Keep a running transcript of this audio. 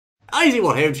I see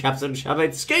what home chaps and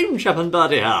chapettes, game chap and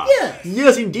birdie here. Yes.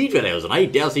 Yes, indeed, fellows, and I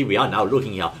dare say we are now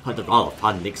looking here at the rather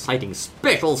fun and exciting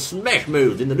special Smash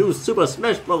modes in the new Super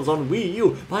Smash Bros. On Wii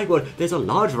U. My God, there's a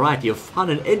large variety of fun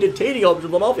and entertaining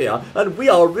options on offer here, and we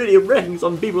are really wrecking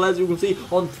some people, as you can see,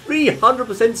 on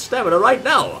 300% stamina right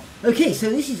now. Okay, so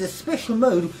this is a special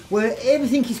mode where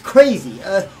everything is crazy.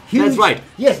 Huge, That's right.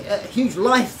 Yes, huge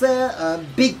life there,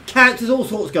 big characters, all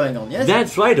sorts going on, yes?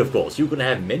 That's right, of course. You can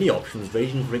have many options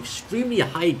ranging from extremely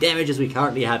high damage as we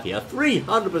currently have here,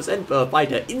 300% per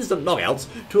fighter, instant knockouts,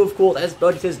 to, of course, as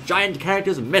Bertie says, giant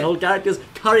characters, metal characters,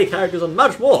 curry characters, and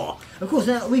much more. Of course,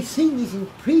 now, we've seen these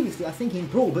previously, I think, in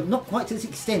Brawl, but not quite to this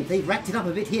extent. They've racked it up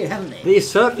a bit here, haven't they? They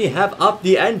certainly have upped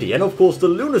the ante, and of course the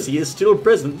lunacy is still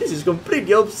present. This is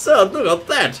completely absurd. Look at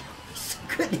that.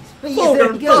 Goodness me, Fork yes, there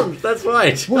and we go. punch, that's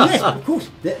right. Well, yes, of course,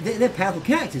 they're powerful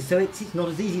characters, so it's not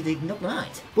as easy to knock them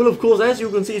out. Well, of course, as you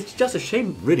can see, it's just a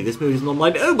shame, really, this movie isn't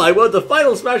online. Oh my word, the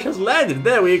final smash has landed.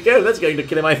 There we go. That's going to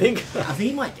kill him, I think. I think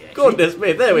he might do, actually. Goodness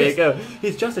me, there we Yes. go.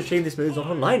 It's just a shame this movie's not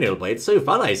online, it'll play. It's so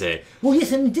fun, I say. Well,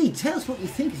 yes, and indeed, tell us what you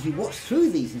think as you watch through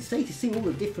these and stay to see all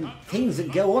the different things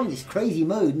that go on in this crazy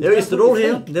mode. And There tell is, us they're what all you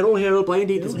here. think. They're all here, it'll play.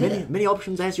 Indeed, there's They're all many, here. many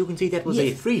options, as you can see. That was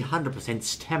Yes. a 300%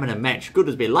 stamina match. Good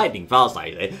as be lightning fast,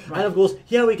 I say. And of course,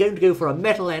 here we're going to go for a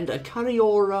metal and a curry,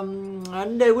 or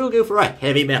no, we'll go for a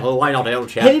heavy metal. Why not, old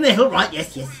chap? Heavy metal, right,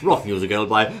 yes. Rock music, old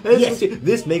boy. As you can Yes. see,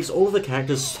 this makes all the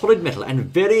characters solid metal and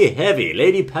very heavy.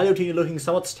 Lady Palutena looking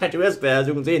somewhat statuesque there, as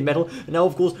you can see in metal. Now,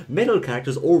 of course, metal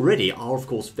characters already are, of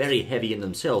course, very heavy in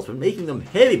themselves, but making them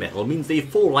heavy metal means they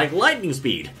fall like lightning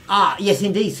speed. Ah, yes,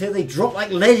 indeed, so they drop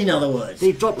like lead, in other words.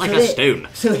 They drop like So a they're- stone.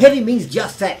 So heavy means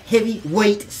just that, heavy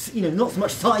weight, not so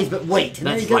much size, but weight. And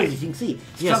That's there he goes, right. as you can see,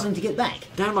 Yes. struggling to get back.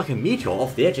 Down like a meteor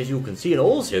off the edge, as you can see. And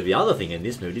also, the other thing in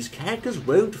this mode is characters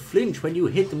won't flinch when you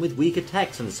hit them with weak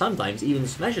attacks, and sometimes even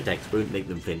smash attacks won't make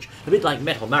them flinch. A bit like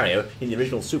Metal Mario in the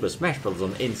original Super Smash Bros.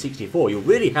 On N64. You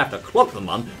really have to clock them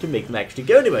on to make them actually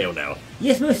go anywhere, you know.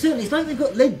 Yes, most certainly. It's like they've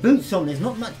got lead boots on. There's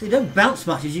not much. They don't bounce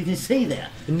much, as you can see there.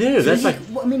 No, So that's is like... it-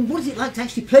 I mean, what is it like to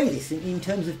actually play this in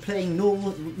terms of playing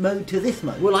normal mode to this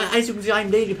mode? Well, as you can see, I'm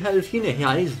Lady Palutena here,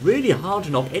 and it's really hard to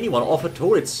knock anyone off at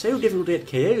all. It's so difficult to get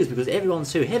KOs because everyone's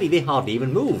so heavy they hardly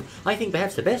even move. I think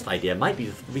perhaps the best idea might be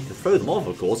to throw them off,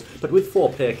 of course, but with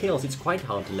 4-player chaos, it's quite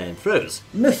hard to land throws.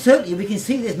 Most certainly, we can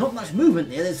see there's not much movement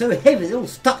there. They're so heavy, they're all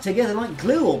stuck together like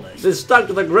glue almost. They're stuck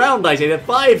to the ground, I say. They're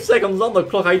 5 seconds on the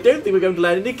clock. I don't think we're going to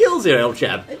land any kills here, old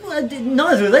chap. Well,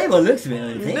 neither are they, by the looks of it, I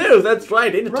don't think. No, that's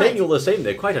right. Entertaining Right. all the same.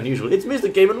 They're quite unusual. It's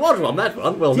Mr. Game & Watch on that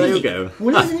one. Well, there you go.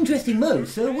 Well, that's an interesting mode.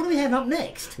 So what do we have up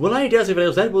next? Well, I dare say,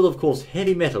 fellows, that was, of course,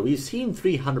 heavy metal. We've seen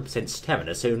 300%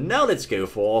 stamina, so now let's go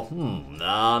for,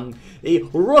 a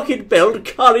Rocket Belt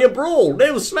Curry Brawl.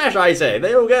 No smash, I say.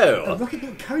 There you A go. Rocket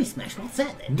Belt Curry Smash. What's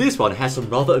that then? This one has some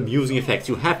rather amusing effects.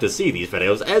 You have to see these,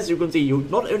 fellows. As you can see, you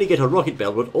not only get a rocket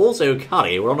belt, but also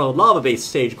curry. We're on a lava-based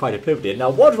stage quite appropriate. Now,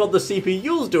 watch what the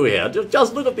CPUs do here.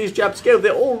 Just look at these chaps go.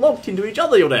 They're all locked into each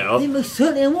other, you know. They most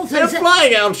certainly. And what's They're that?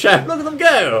 flying out, chap. Look at them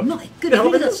go. My They're goodness, up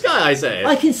in the look at sky, I say.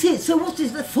 I can see it. So what's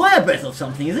this? The fire breath or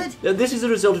something, is it? This is the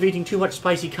result of eating too much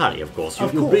spicy curry, of course. You,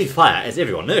 Of you course. breathe fire, as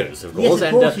everyone knows, of Yes, course. of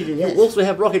and course you do, yes. you also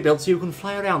have rocket belts so you can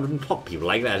fly around and clock people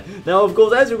like that. Now, of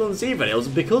course, as you can see, fellows,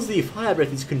 because the fire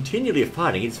breath is continually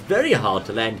firing, it's very hard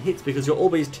to land hits because you're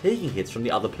always taking hits from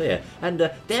the other player. And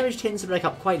damage tends to rack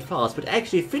up quite fast, but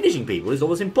actually finishing people is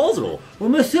almost impossible. Well,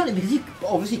 most certainly, because you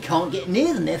obviously can't get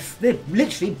near them. They're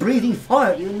literally breathing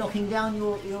fire at you and knocking down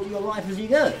your life as you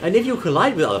go. And if you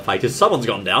collide with other fighters, someone's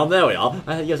gone down. There we are.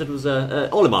 Yes, it was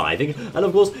Olimar, I think. And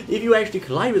of course, if you actually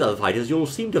collide with other fighters, you'll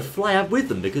seem to fly up with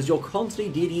them because you're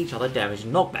constantly dealing each other damage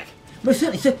and knockback. Most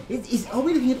certainly. So, are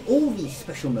we looking at all these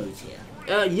special modes here?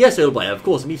 Yes, old boy, of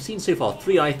course. And we've seen so far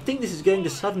 3. I think this is going to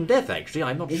sudden death, actually.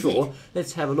 I'm not Is sure. it?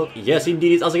 Let's have a look. Yes,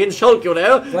 indeed, it's us against Shulk, you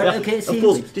know. Right, okay, let's see of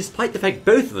course, who wins. despite the fact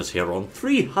both of us here are on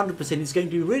 300%, it's going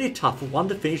to be really tough for one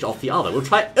to finish off the other. We'll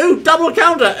try... Oh, double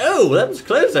counter! Oh, that was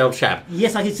close, old chap.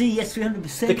 Yes, I can see. Yes,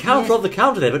 300%. The counter yes. of the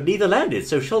counter there, but neither landed.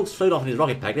 So Shulk's flown off in his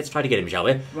rocket pack. Let's try to get him, shall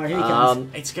we? Right, here he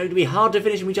comes. It's going to be hard to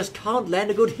finish, and we just can't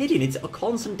land a good hit in. It's a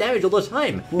constant damage all the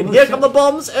time. Well, and here come the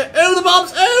bombs. Oh, the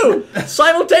bombs! Oh!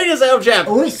 Simultaneous, old chap!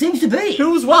 Oh, it seems to be.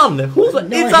 Who's won? Who's won?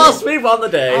 No It's idea. us! We won the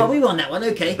day! Oh, we won that one.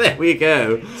 Okay. There we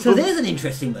go. So there's an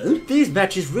interesting mode. These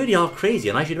matches really are crazy,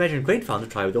 and I should imagine great fun to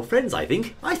try with your friends, I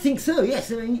think. I think so.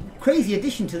 Yes, I mean, crazy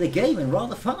addition to the game and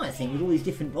rather fun. I think with all these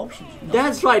different options.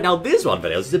 That's right. Now this one,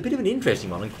 fellows, is a bit of an interesting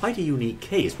one and quite a unique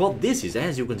case. What this is,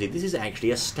 as you can see, this is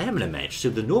actually a stamina match. So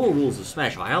the normal rules of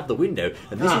Smash are out the window,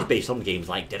 and this is based on games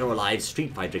like Dead or Alive,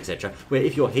 Street Fighter, etc., where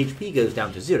if your HP goes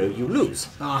down to 0, you lose.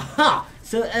 Aha!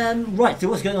 So, right, so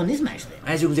what's going on in this match then?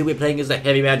 As you can see, we're playing as the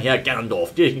heavy man here,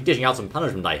 Ganondorf, dishing out some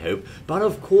punishment, I hope. But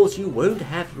of course, you won't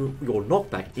have your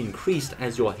knockback increased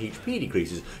as your HP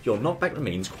decreases. Your knockback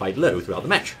remains quite low throughout the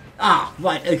match. Ah,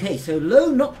 right, okay, so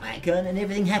low knockback and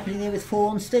everything happening there with 4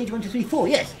 on stage 1, 2, 3, 4,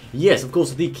 yes. Yes, of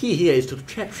course, the key here is to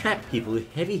trap people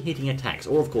with heavy hitting attacks,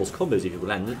 or of course combos if you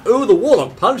land. Oh, the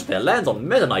Warlock Punch there lands on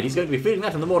Meta Knight. He's going to be feeling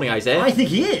that in the morning, I say. I think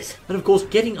he is. And of course,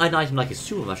 getting an item like a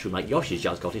Super Mushroom like Yoshi's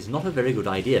just got is not a very good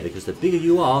idea, because the bigger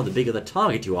you are, the bigger the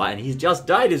target you are, and he's just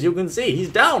died, as you can see. He's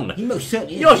down. He most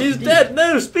certainly is. Yoshi's dead.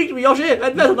 No, speak to me, Yoshi,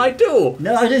 and Meta Knight too.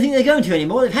 No, I don't think they're going to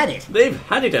anymore. They've had it. They've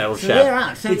had it, old So chap. they're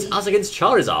out. So it's us against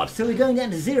Charizard. So we're going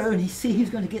down to 0 and see who's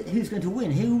going to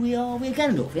win. Here we are, we're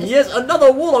Ganondorf, yes? Yes,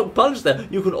 another Warlock Punch there.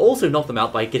 You can also knock them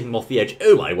out by getting them off the edge.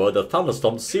 Oh my word, the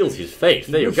Thunderstomp seals his fate.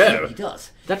 There you Most go. certainly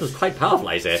does. That was quite powerful,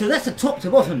 I say. So that's the top to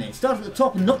bottom then. Start at the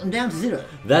top and knock them down to 0.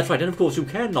 That's right, and of course you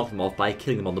can knock them off by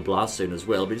killing them on the blast zone as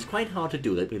well, but it's quite hard to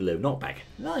do that with low knockback.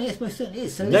 Oh yes, most certainly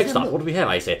is. So Next up, what do we have,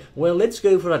 I say? Well, let's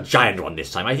go for a giant one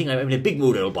this time. I think I'm in a big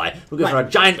mood, old boy. We'll go for a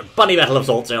giant bunny battle of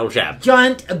sorts, old chap.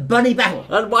 Giant bunny battle.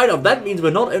 And why not? That means we're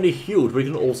not only huge, we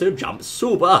can also jump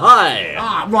super high.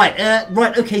 Ah,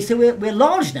 right, okay, so we're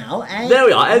large now, and... There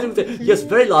we are, as you can see, yes,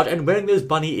 very large, and wearing those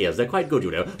bunny ears. They're quite good,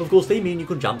 you know. Of course, they mean you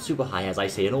can jump super high, as I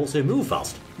say, and also move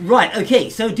fast. Right, okay,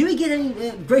 so do we get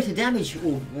any greater damage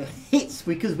or hits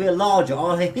because we're larger?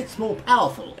 Are the hits more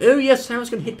powerful? Oh yes, Samus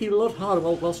can hit people a lot harder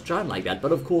whilst giant like that,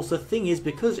 but of course the thing is,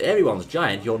 because everyone's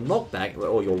giant, your knockback,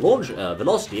 or your launch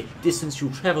velocity, distance you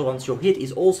travel once you're hit,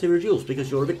 is also reduced, because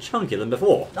you're a bit chunkier than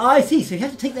before. I see, so you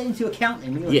have to take that into account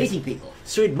then when you're hitting people.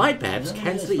 So it might perhaps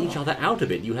cancel each other out a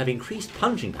bit. You have increased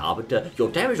punching power, but your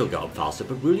damage will go up faster,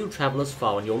 but will you travel as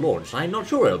far on your launch? I'm not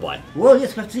sure, old boy. Well,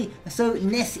 yes, we'll have to see. So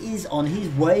Ness is on his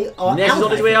way out. Ness is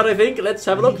on his way out, I think. Let's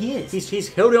have a look. He is.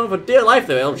 He's holding on for dear life,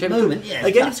 though, old chap. Moment, yes,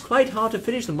 Again, tough. it's quite hard to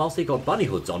finish them whilst they've got bunny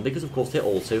hoods on, because of course they're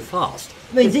all so fast.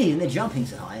 Indeed, and they're jumping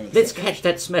so high. Let's catch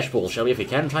that smash ball, shall we, if we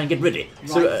can, try and get ready. Right.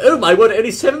 So, oh my word,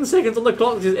 only 7 seconds on the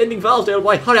clock. This is ending fast, old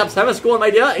boy. Hurry up, Samus, go on,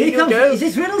 my dear. Here you go. Is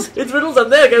this Riddles? It's Riddles,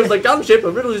 and there goes the gunship.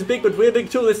 And Riddles is big, but we're big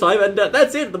too this time, and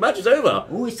that's it. The match is over.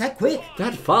 Oh, it's that quick.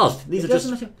 That fast. These are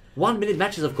just 1 minute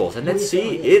matches, of course. And let's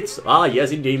see. Yes. It's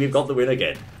yes, indeed, we've got the win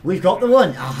again. We've got the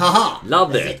one. Ah, ha, ha.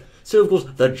 Love That's it. it. So, of course,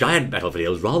 the giant battle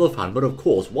video is rather fun, but of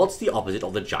course, what's the opposite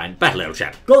of the giant battle, old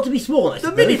chap? Got to be small, I The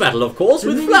suppose. mini battle, of course, The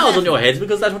with mini flowers on battle. your heads,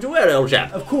 because that's what you wear, old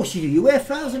chap. Of course you do. You wear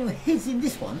flowers on your heads in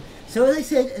this one. So as I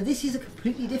said, this is a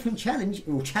completely different challenge,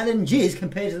 or challenges,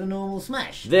 compared to the normal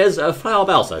Smash. There's a Flower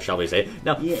Bowser, shall we say.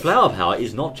 Now, Yes. flower power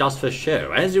is not just for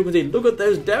show. As you can see, look at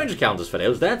those damage counters,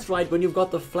 fellows. That's right, when you've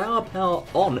got the flower power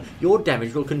on, your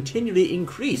damage will continually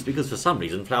increase, because for some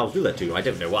reason flowers do that to you. I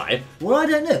don't know why. Well, I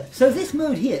don't know. So this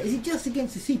mode here, is it just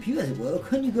against the CPU, as it were, or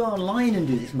can you go online and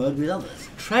do this mode with others?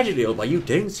 Tragically, old boy, you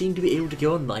don't seem to be able to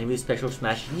go online with Special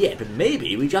Smash yet, but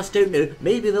maybe, we just don't know,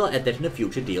 maybe they'll add that in a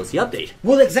future DLC update.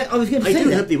 Well, exactly. I was going to I say do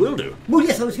that. hope they will do. Well,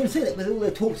 yes, I was going to say that with all their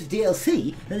talks of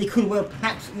DLC, then they could well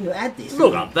perhaps, add this.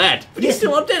 Look at that. But he's Yes.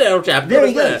 still not dead, old chap. There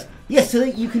Look he at goes. that. Yes, so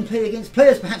that you can play against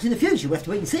players perhaps in the future. We have to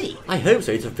wait and see. I hope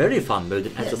so. It's a very fun mode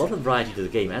that adds Yes. a lot of variety to the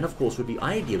game, and of course would be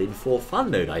ideal in for fun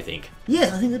mode, I think.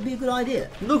 Yes, I think that'd be a good idea.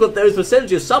 Look at those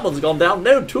percentages. Someone's gone down.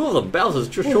 No, 2 of them. Bowser's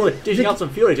just surely dishing out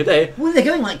some fury today. Well, they're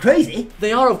going like crazy.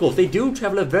 They are, of course. They do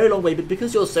travel a very long way, but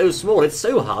because you're so small, it's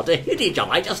so hard to hit each other.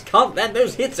 I just can't land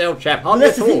those hits, old chap. Well, Hardly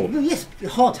that's at the all. thing. Well, yes,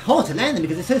 hard to land them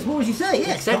because they're so small as you say.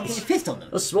 Yes, can't Exactly. get a fist on them.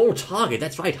 A small target.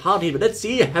 That's right. Hard hit. But let's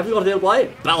see. Have we got it, old boy?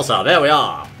 Bowser. There we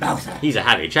are. Bowser. He's a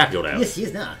happy chap, you know. Yes, he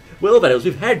is now. Well, fellows,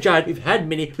 we've had giant, we've had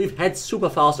mini, we've had super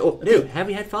fast. Oh, no, have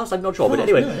we had fast? I'm not sure. But Fast,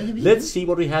 anyway, no, I think let's see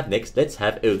what we have next. Let's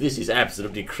have. Oh, this is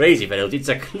absolutely crazy, fellows. It's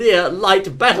a clear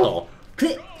light battle.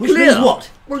 Which Clear. means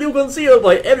what? Well, you can see, oh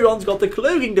boy, everyone's got the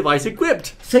cloaking device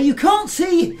equipped. So you can't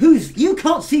see you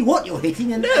can't see what you're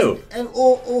hitting and, No.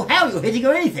 or how you're hitting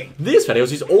or anything. This,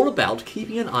 fellows, is all about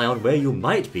keeping an eye on where you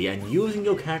might be and using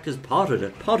your character's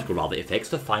particle effects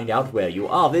to find out where you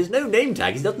are. There's no name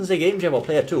tag. It doesn't say Game Jam or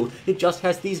Player 2. It just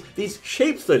has these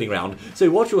shapes floating around. So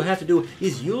what you'll have to do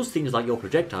is use things like your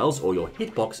projectiles or your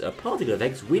hitbox, particle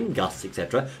effects, wind gusts,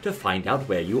 etc. to find out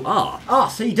where you are. Ah,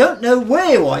 so you don't know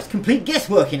where you are. It's complete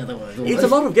guesswork, in other words. It's a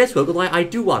almost. lot of guesswork, although I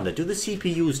do wonder, do the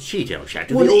CPUs cheat, El Chat?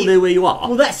 Do Well, they all know where you are?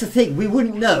 Well, that's the thing. We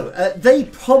wouldn't know. They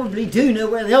probably do know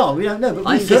where they are. We don't know, but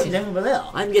we I'm certainly guessing- don't know where they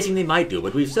are. I'm guessing they might do,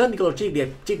 but we've certainly got a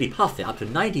Jigglypuff there up to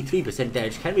 93%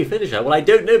 damage. Can we finish her? Well, I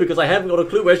don't know because I haven't got a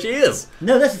clue where she is.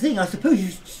 No, that's the thing. I suppose you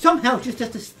somehow just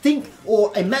have to think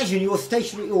or imagine you're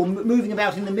stationary or moving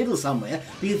about in the middle somewhere,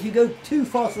 because if you go too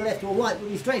far to the left or right, we'll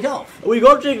be straight off. We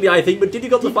got Jiggly, I think, but did you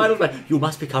got the final smash? You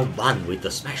must become one with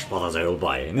the Smash Brothers, old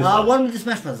boy. And this one- One with the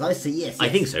Smash Brothers, I see, yes. I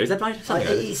think so, is that right?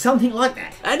 It's something like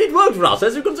that. And it worked for us,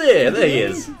 as you can see. There he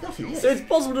is. Yes. So it's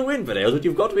possible to win, Fideos, but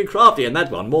you've got to be crafty in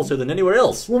that one, more so than anywhere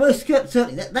else. Well, most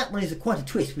certainly, that one is quite a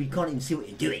twist, where you can't even see what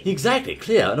you're doing. Exactly,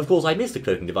 clear. And of course, I missed the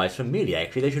cloaking device from Melia,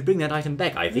 actually. They should bring that item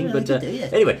back, I think. Yeah, but they did,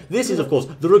 yes. Anyway, this is, of course,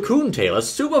 the Raccoon Tail, a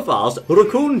super fast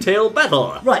Raccoon Tail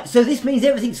battle. Right, so this means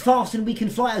everything's fast and we can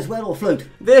fly as well or float.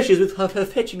 There she is with her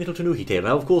fetching little Tanuki tail.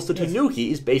 Now, of course, the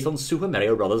Tanuki is based on Super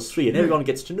Mario Bros. 3, and everyone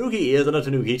gets Tanuki ears and a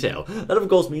Tanuki tail. That, of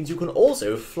course, means you can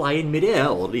also fly in midair,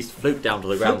 or at least float down to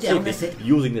the ground safely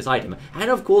using this item. And,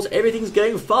 of course, everything's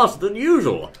going faster than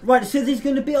usual. Right, so there's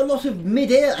going to be a lot of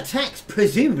mid-air attacks,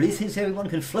 presumably, since everyone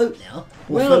can float now.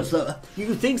 Or float slower.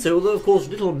 You think so, although, of course,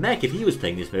 little Mac, if he was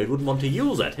playing this mode, wouldn't want to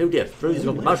use that. Oh dear, Rosie's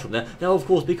got the mushroom there. Now, of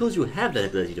course, because you have that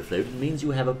ability to float, it means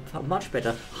you have a much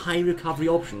better high recovery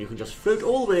option. You can just float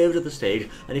all the way over to the stage,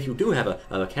 and if you do have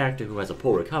a character who has a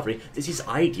poor recovery, this is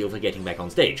ideal for getting back on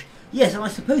stage. Yes, and I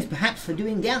suppose perhaps for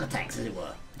doing down attacks, as it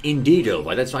were. Indeed, old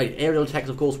boy, that's right. Aerial attacks,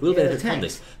 of course, will benefit from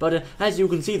this. But as you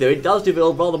can see, though, it does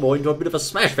develop rather more into a bit of a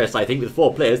smash fest, I think, with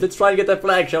 4 players. Let's try and get that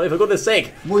flag, shall we, for goodness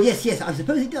sake? Well, yes, I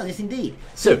suppose it does, yes, indeed.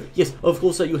 So, yes, of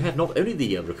course, you have not only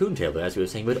the Raccoon Tail, though, as we were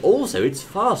saying, but also it's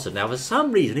faster. Now, for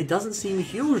some reason, it doesn't seem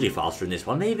hugely faster in this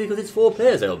one. Maybe because it's 4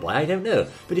 players, old boy, I don't know.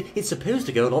 But it's supposed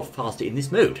to go a lot faster in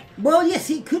this mode. Well,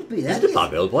 yes, it could be that. Is it a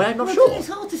bug, old boy? I'm not well, sure. It's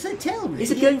hard to tell, really. Is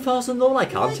it going faster than normal? I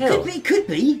can't tell. It could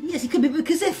be. Yes, it could be,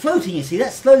 because they're floating, you see.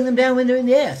 That's slowing them down when they're in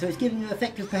the air, so it's giving them the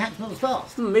effect of perhaps not as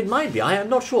fast. It might be, I am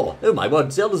not sure. Oh my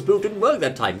word, Zelda's boot didn't work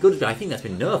that time. Good, I think that's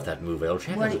been nerfed, that move, old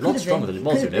chap. It's a lot stronger than it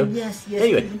was, you know. Yes,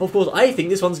 anyway, of course, I think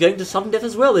this one's going to sudden death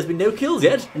as well. There's been no kills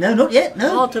yet. No, not yet,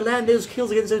 no. Hard to land those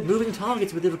kills against those moving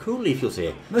targets with the Raccoon Leaf, you'll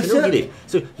see. Most certainly.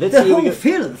 So let's the see whole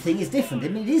feel of the thing is different. I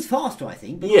mean, it is faster, I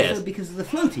think, but also because of the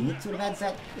floating, it sort of adds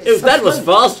that... Oh, that was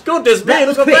fast! Goodness me,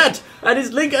 look at that! And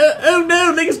his Link... Oh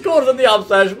no, Link's caught in the up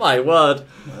smash, my word!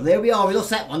 Well, there we are, we lost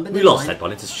that one, but we lost that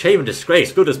one. It's a shame and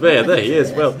disgrace. Goodness me, there he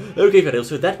is. Well, okay, Fidel,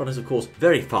 so that one is, of course,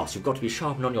 very fast. You've got to be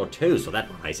sharp and on your toes for that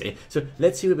one, I say. So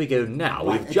let's see where we go now.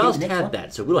 Right, we've just had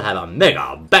that, so we'll have a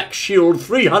Mega Back Shield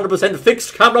 300%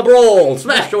 fixed camera brawl.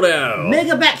 Smash your down!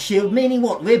 Mega Back Shield, meaning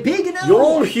what? We're big now? You're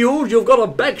all huge. You've got a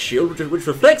back shield, which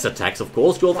reflects attacks, of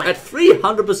course. You're at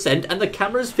 300%, and the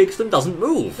camera is fixed and doesn't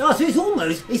move. Oh, so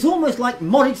it's almost like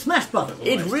modded Smash Brothers.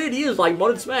 It really is like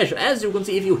modded Smash. As you can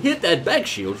see, if you hit that back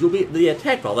shield, the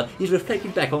attack is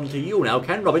reflected back onto you now.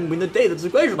 Can Robin win the day? That's the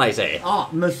question, I say. Ah,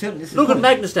 most certainly. Look at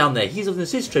Magnus down there. He's an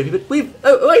assist trophy, but we've...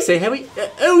 Oh, I say, have we...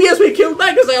 oh, yes, we killed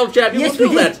Magnus, old chap. You yes, will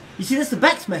do that. You see, that's the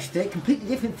back smash there. Completely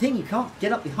different thing. You can't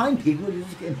get up behind people. You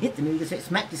just get hit them. You just get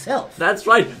smacked yourself. That's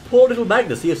right. Poor little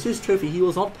Magnus, the assist trophy. He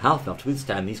was not powerful enough to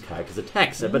withstand these characters'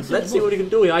 attacks. But let's see what he can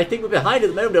do here. I think we're behind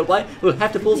at the moment, don't we? We'll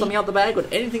have to pull something out the bag,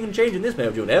 but anything can change in this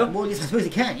mode, you know. Well, yes, I suppose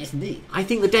it can. Yes, indeed. I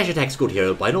think the dash attack's good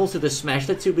here, and also the smash.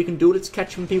 Let's see what we can do. Let's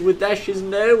catch some people with dashes.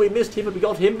 No, we missed him, but we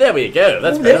got him. There we go.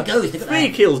 That's better. There it goes.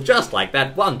 3 kills just like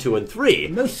that. 1, 2, and 3.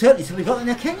 Most certainly. So we got...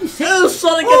 Now, can you see... Oh,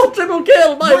 Sonic gets a triple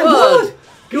kill. My word.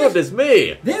 Goodness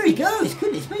me! There he goes!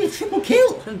 Goodness me, a triple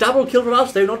kill! And double kill from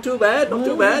us though, not too bad, not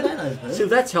too bad. Not bad, so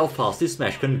that's how fast this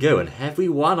smash can go, and have we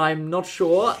won? I'm not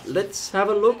sure. Let's have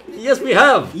a look. Yes, we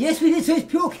have! Yes, we did, so it's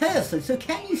pure chaos. So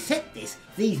can you set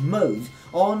these modes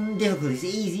on difficulties,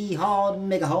 easy, hard,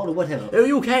 mega hard, or whatever? Oh,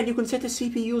 you can set the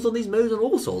CPUs on these modes and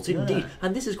all sorts, indeed.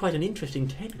 And this is quite an interesting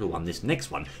technical one, this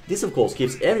next one. This, of course,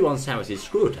 gives everyone Samus's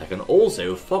screw attack and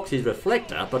also Fox's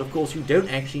reflector, but of course you don't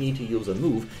actually need to use a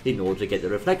move in order to get the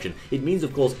reflection. It means,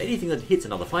 of course, anything that hits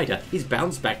another fighter is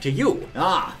bounced back to you.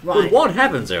 Ah, right. But what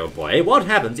happens, old boy? What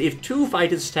happens if 2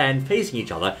 fighters stand facing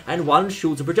each other and one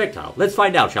shoots a projectile? Let's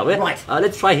find out, shall we? Right.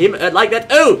 Let's try him like that.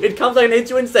 Oh, it comes out and hits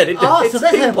you instead. It's so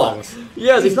that's ping pong.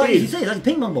 Yes, it's indeed. Like, you say, it's like a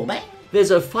ping pong ball, bang. There's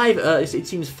it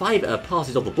seems 5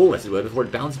 passes of the ball, as it were, before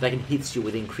it bounces back and hits you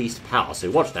with increased power.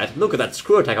 So watch that. Look at that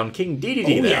screw attack on King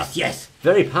DDD there. Yes.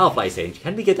 Very powerful, I say.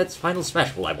 Can we get that final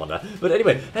smash ball, I wonder? But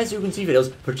anyway, as you can see,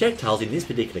 videos, projectiles in this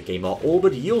particular game are all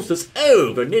but useless.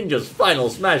 Oh, Greninja's final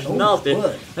smash, nasty.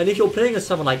 And if you're playing as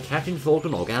someone like Captain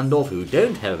Falcon or Gandalf, who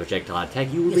don't have a projectile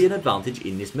attack, you will be an advantage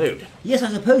in this mode. Yes, I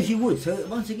suppose you would. So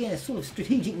once again, a sort of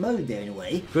strategic mode there in a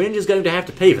way. Greninja's going to have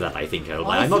to pay for that, I think,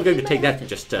 I'm not going to take that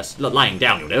just lying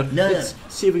down, you know. Let's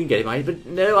see if we can get him. But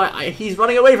no, he's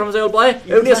running away from us, old boy.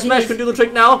 Only a smash can do the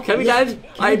trick now. Can we land?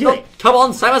 I'm not Come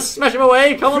on, Samus, smash him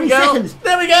away. Come on, 3 girl. seconds.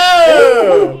 There we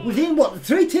go. Within what?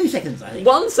 2 seconds, I think.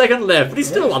 1 second left, but he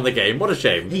still won the game. What a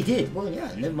shame. He did. Well,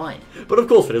 yeah, never mind. But of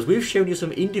course, fellas, we've shown you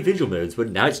some individual modes, but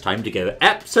now it's time to go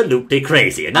absolutely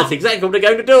crazy, and that's exactly what we're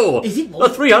going to do. Is it A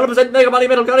what? 300% Mega Money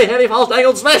Metal Curry Heavy Fast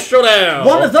Angled Smash Showdown.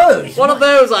 One of those. One of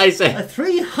those, I A say.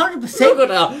 300% Look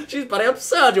at her. She's bloody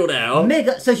absurd, you know.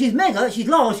 mega. So she's mega. She's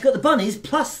large. She's got the bunnies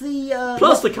plus the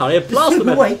Plus the curry, plus the super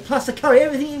metal. weight, plus the curry.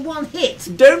 Everything in one hit.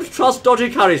 Don't trust dodgy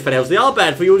curries, fellas. They are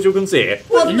bad for you, as you can see.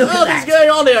 What on look at earth that. is going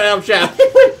on here, old chap?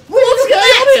 What's What's going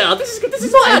on here? This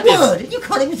is My madness. word! You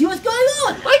can't even see what's going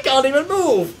on. I can't even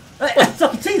move. I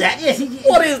can see that. Yes.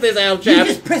 What is this, old You chap?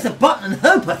 just press a button and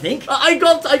hope. I think. I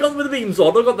got with the beam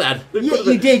sword. Look at that.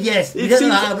 You did. Yes. It You don't know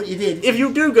seems- how, but you did. If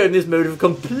you do go in this mode of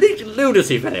complete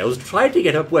lunacy, fellows, try to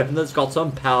get a weapon that's got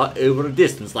some power over a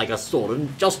distance, like a sword,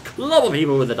 and just clobber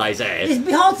people with it, I say. It'd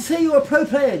be hard to say you're a pro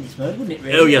player in this mode, wouldn't it?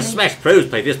 Really? Oh, yes, I mean- Smash Pros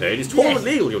play this mode. It's totally Yes.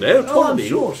 legal, you know. Oh, Totally I'm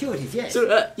legal. sure it is. Yes.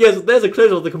 So, yes, there's a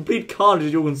close-up of the complete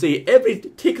carnage you can see. Every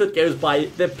tick that goes by,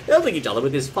 they're pelting each other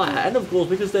with this fire, and of course,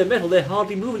 because they're metal, they're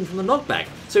hardly moving from the knockback.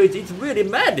 So it's really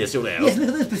madness, you know. Yes, look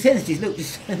at those percentages. Look,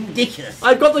 just ridiculous.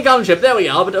 I've got the gunship, there we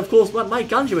are, but of course my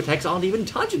gunship attacks aren't even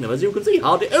touching them, as you can see,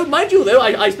 hardly. Oh, mind you, though,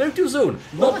 I spoke too soon.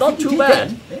 Well, I Not think you too did bad.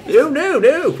 then, yes.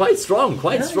 No, quite strong,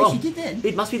 quite No, yes, strong. you did then.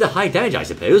 It must be the high damage, I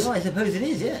suppose. Oh, I suppose it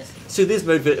is. Yes. So this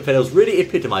mode, fellows, really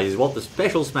epitomises what the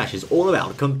Special Smash is all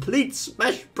about. Complete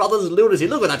Smash Brothers lunacy.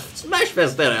 Look at that Smash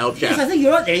Fest there, old chap. Yes, I think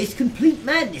you're right there. It's complete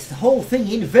madness. The whole thing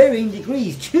in varying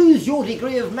degrees. Choose your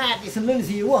degree of madness and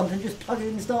lunacy you want, and just plug it in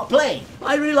and start playing.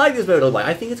 I really like this mode,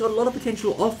 I think it's got a lot of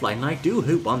potential offline, and I do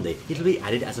hope one day it'll be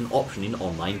added as an option in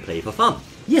online play for fun.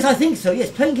 Yes, I think so. Yes,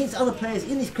 playing against other players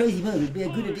in this crazy mode would be a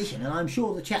good addition, and I'm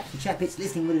sure the chappets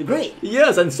listening would agree.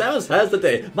 Yes, and Samus has the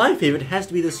day. My favourite has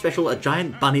to be the special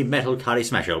Giant Bunny Metal Curry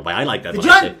Smash. Oh, I like that The one.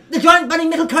 I say. giant bunny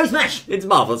metal curry smash. It's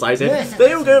marvellous, I say. Yes, There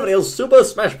you go, everybody. Super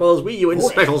Smash Bros. Wii U and Oh,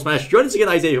 Special Smash. Join us again,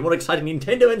 I say, for more exciting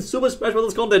Nintendo and Super Smash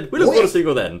Bros. content. We look Oh, forward to yes. seeing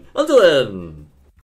you then. Until then.